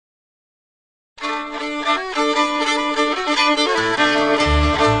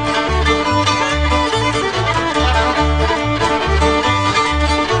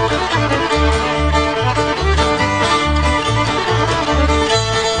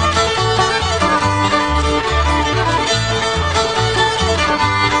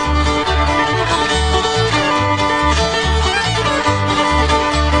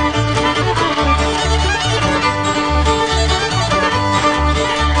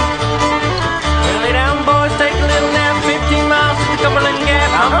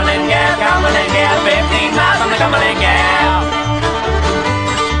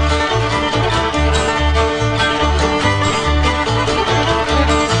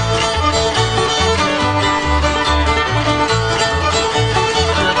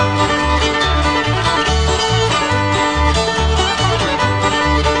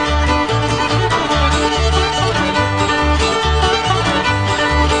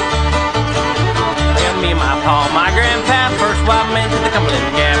Grandpa, my grandpa, first white man to the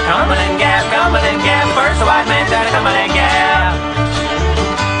Cumberland Gap. Cumberland Gap, Cumberland Gap, first white man to the Cumberland Gap.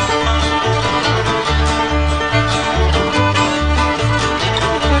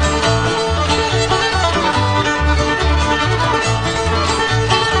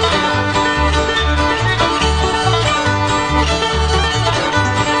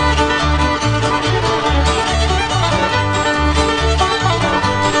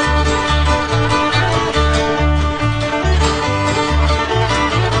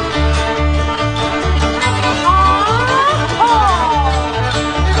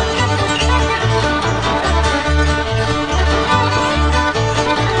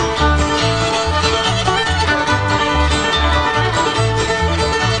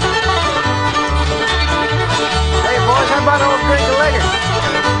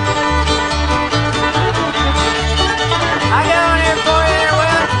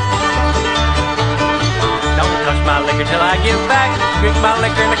 Till I give back, drink my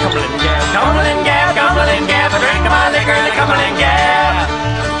liquor in the Cumberland Gap. Cumberland Gap, Cumberland Gap, I drink my liquor in the Cumberland Gap.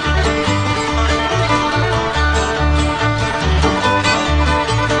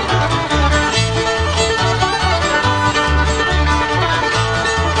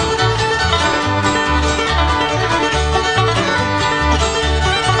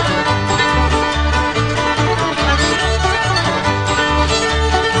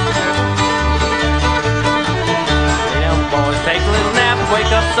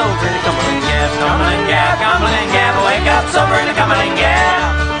 Wake up sober in the Cumberland Gap. Cumberland Gap, Cumberland Gap, wake up sober in the Cumberland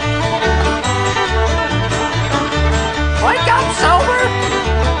Gap. Wake up sober.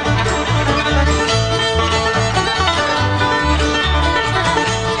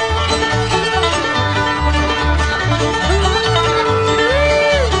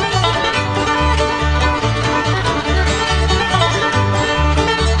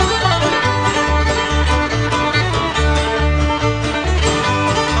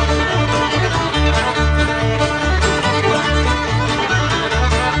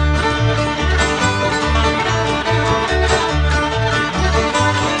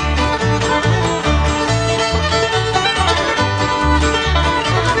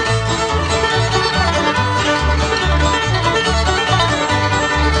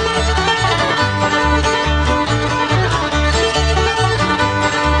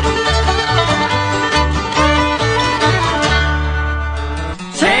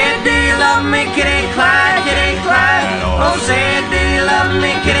 Oh, say, do you love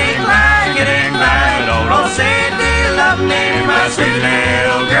me, kitty Clyde, kitty Clyde? Oh, say, do you love me, my sweet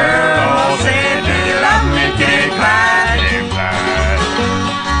little girl? Oh, say, do you love me, kitty Clyde, kitty Clyde?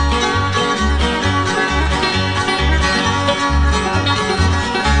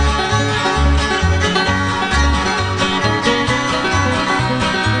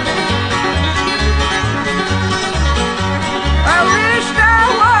 I wished I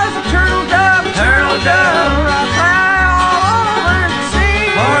was a turtle dove, turtle dove.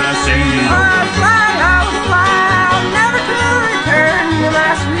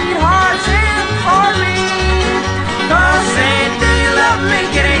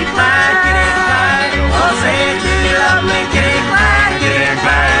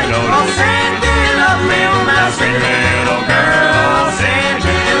 Sweet little girl, say,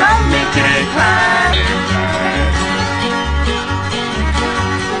 do you love me, kitty Clyde?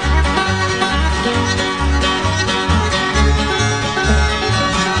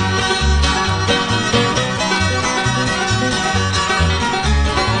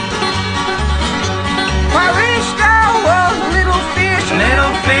 I wished I was a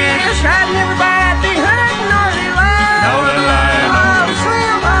little fish, I'd never bite the hook nor the line. No, the line.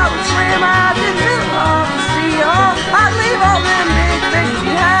 I would swim, I didn't know. I'd leave all them big fish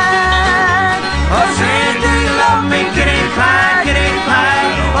behind. Oh, say, do you love me, kitty Clyde, kitty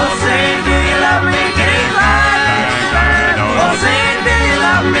Clyde? Oh, say, do you love me, kitty Clyde? Oh, say, do you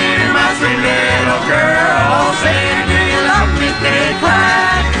love me, my sweet little girl? Oh, say, do you love me, kitty Clyde?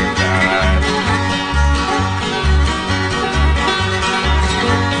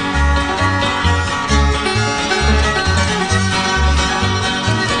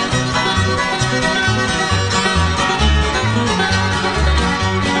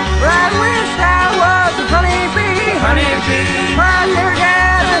 I never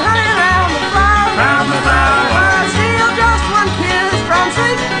got a honey round the flower. I steal just one kiss from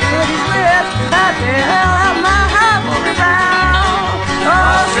sweet kitty's lips. I tell out my heart will be found.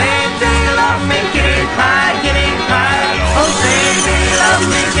 Oh, say, do you love me, kitty Clyde, kitty Clyde? Oh, say, do you love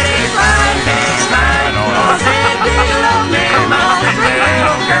me, kitty Clyde, kitty Clyde? Oh, say, do you love me, my sweet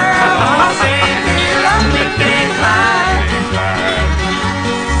little girl? Oh, say, do you love me, kitty Clyde, kitty Clyde?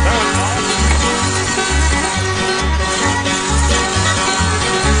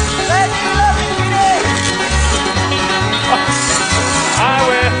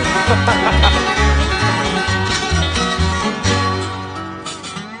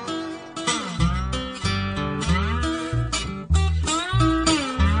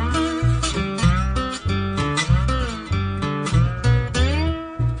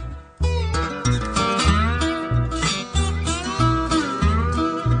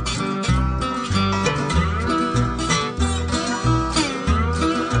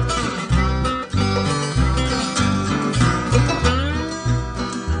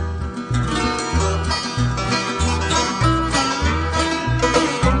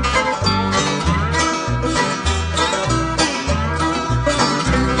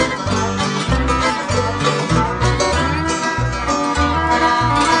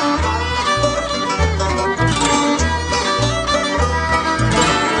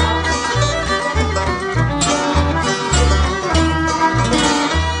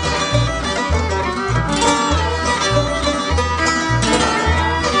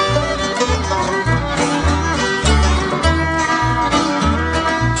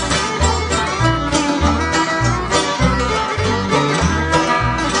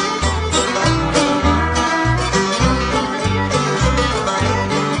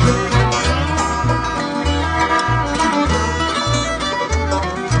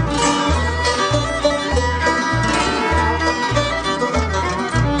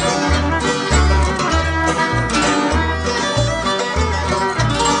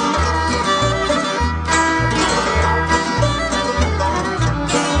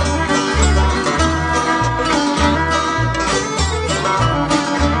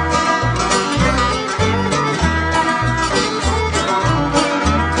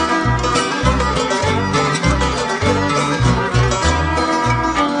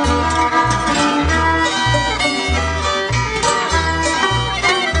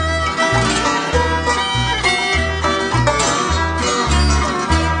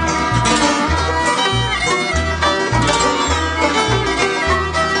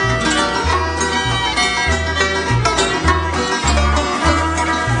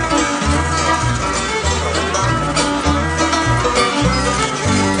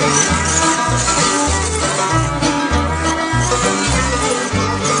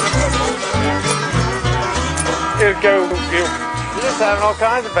 just go. You're just having all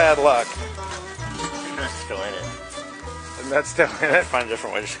kinds of bad luck. That's still in it. And that's still in it. Find a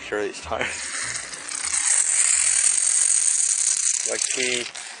different way to secure these tires. Like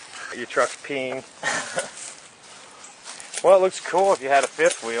your truck's peeing. Well, it looks cool if you had a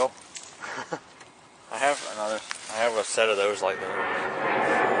fifth wheel. I have a set of those like those.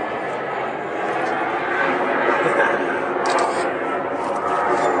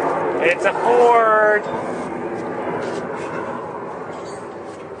 It's a Ford.